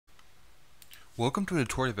Welcome to a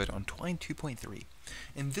tutorial video on Twine 2.3.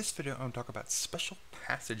 In this video, I'm going to talk about special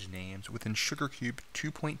passage names within SugarCube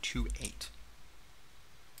 2.28.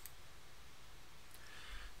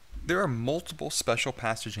 There are multiple special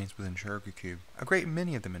passage names within SugarCube, a great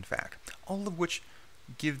many of them in fact, all of which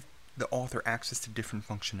give the author access to different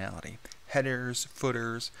functionality, headers,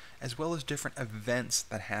 footers, as well as different events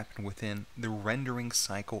that happen within the rendering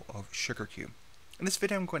cycle of SugarCube. In this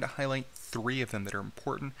video, I'm going to highlight 3 of them that are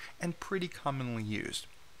important and pretty commonly used.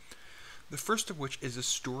 The first of which is a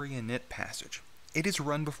StoryInit passage. It is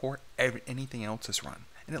run before anything else is run,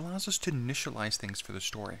 and it allows us to initialize things for the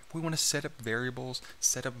story. If we want to set up variables,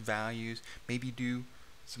 set up values, maybe do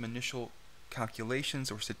some initial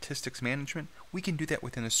calculations or statistics management, we can do that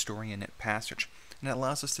within a StoryInit passage. And it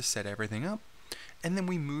allows us to set everything up, and then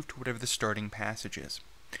we move to whatever the starting passage is.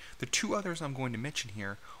 The 2 others I'm going to mention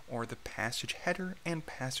here are the PassageHeader and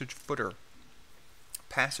PassageFooter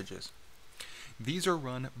passages. These are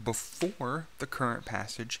run before the current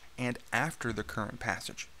passage and after the current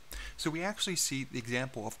passage. So we actually see the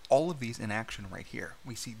example of all of these in action right here.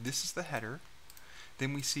 We see this is the header,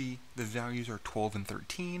 then we see the values are 12 and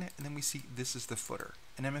 13, and then we see this is the footer.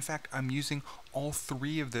 And in fact, I'm using all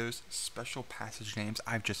 3 of those special passage names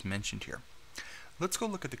I've just mentioned here. Let's go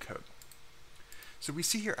look at the code. So we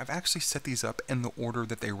see here, I've actually set these up in the order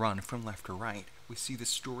that they run from left to right. We see the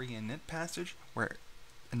StoryInit passage where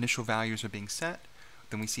initial values are being set,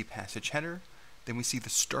 then we see PassageHeader, then we see the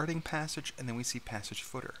starting passage, and then we see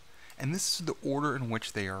PassageFooter. And this is the order in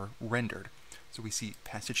which they are rendered. So we see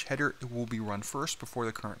PassageHeader, it will be run first before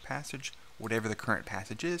the current passage, whatever the current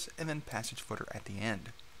passage is, and then PassageFooter at the end.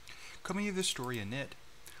 Coming to the StoryInit,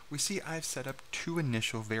 we see I've set up 2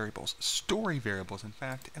 initial variables, story variables in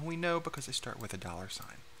fact, and we know because they start with a $.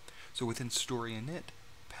 So within StoryInit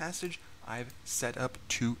passage, I've set up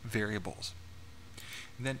 2 variables.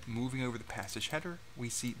 And then moving over the passage header, we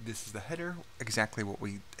see this is the header, exactly what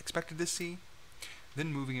we expected to see.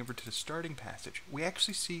 Then moving over to the starting passage, we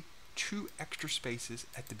actually see 2 extra spaces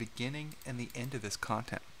at the beginning and the end of this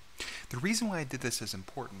content. The reason why I did this is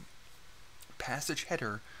important. Passage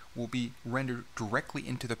header will be rendered directly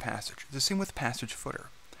into the passage. The same with passage footer.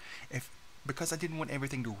 Because I didn't want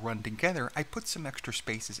everything to run together, I put some extra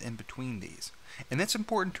spaces in between these. And that's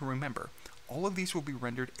important to remember. All of these will be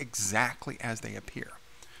rendered exactly as they appear.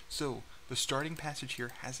 So the starting passage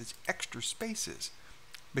here has its extra spaces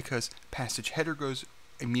because passage header goes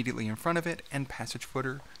immediately in front of it and passage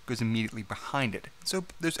footer goes immediately behind it. So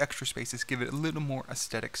those extra spaces give it a little more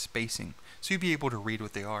aesthetic spacing, so you'll be able to read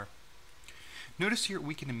what they are. Notice here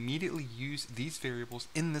we can immediately use these variables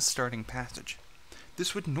in this starting passage.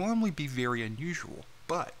 This would normally be very unusual,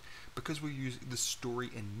 but because we use the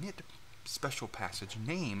StoryInit special passage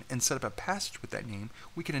name and set up a passage with that name,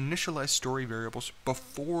 we can initialize story variables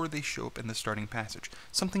before they show up in the starting passage,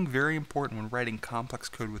 something very important when writing complex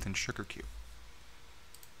code within SugarCube.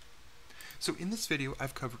 So in this video,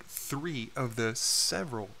 I've covered 3 of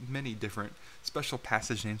the many different special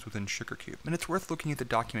passage names within SugarCube, and it's worth looking at the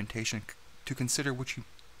documentation to consider what you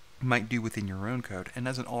might do within your own code and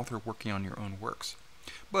as an author working on your own works.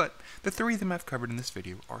 But the 3 of them I've covered in this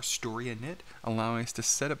video are StoryInit, allowing us to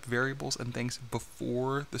set up variables and things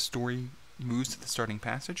before the story moves to the starting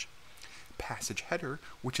passage, PassageHeader,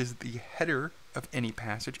 which is the header of any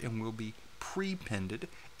passage and will be pre-pended,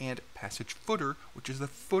 and PassageFooter, which is the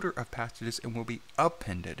footer of passages and will be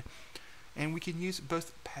appended. And we can use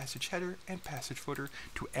both PassageHeader and PassageFooter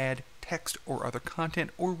to add text or other content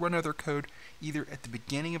or run other code either at the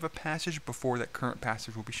beginning of a passage before that current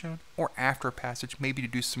passage will be shown or after a passage, maybe to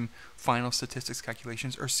do some final statistics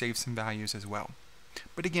calculations or save some values as well.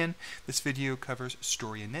 But again, this video covers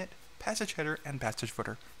StoryInit, PassageHeader, and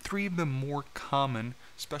PassageFooter, 3 of the more common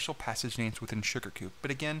special passage names within SugarCube.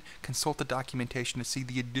 But again, consult the documentation to see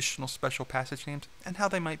the additional special passage names and how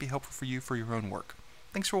they might be helpful for you for your own work.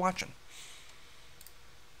 Thanks for watching.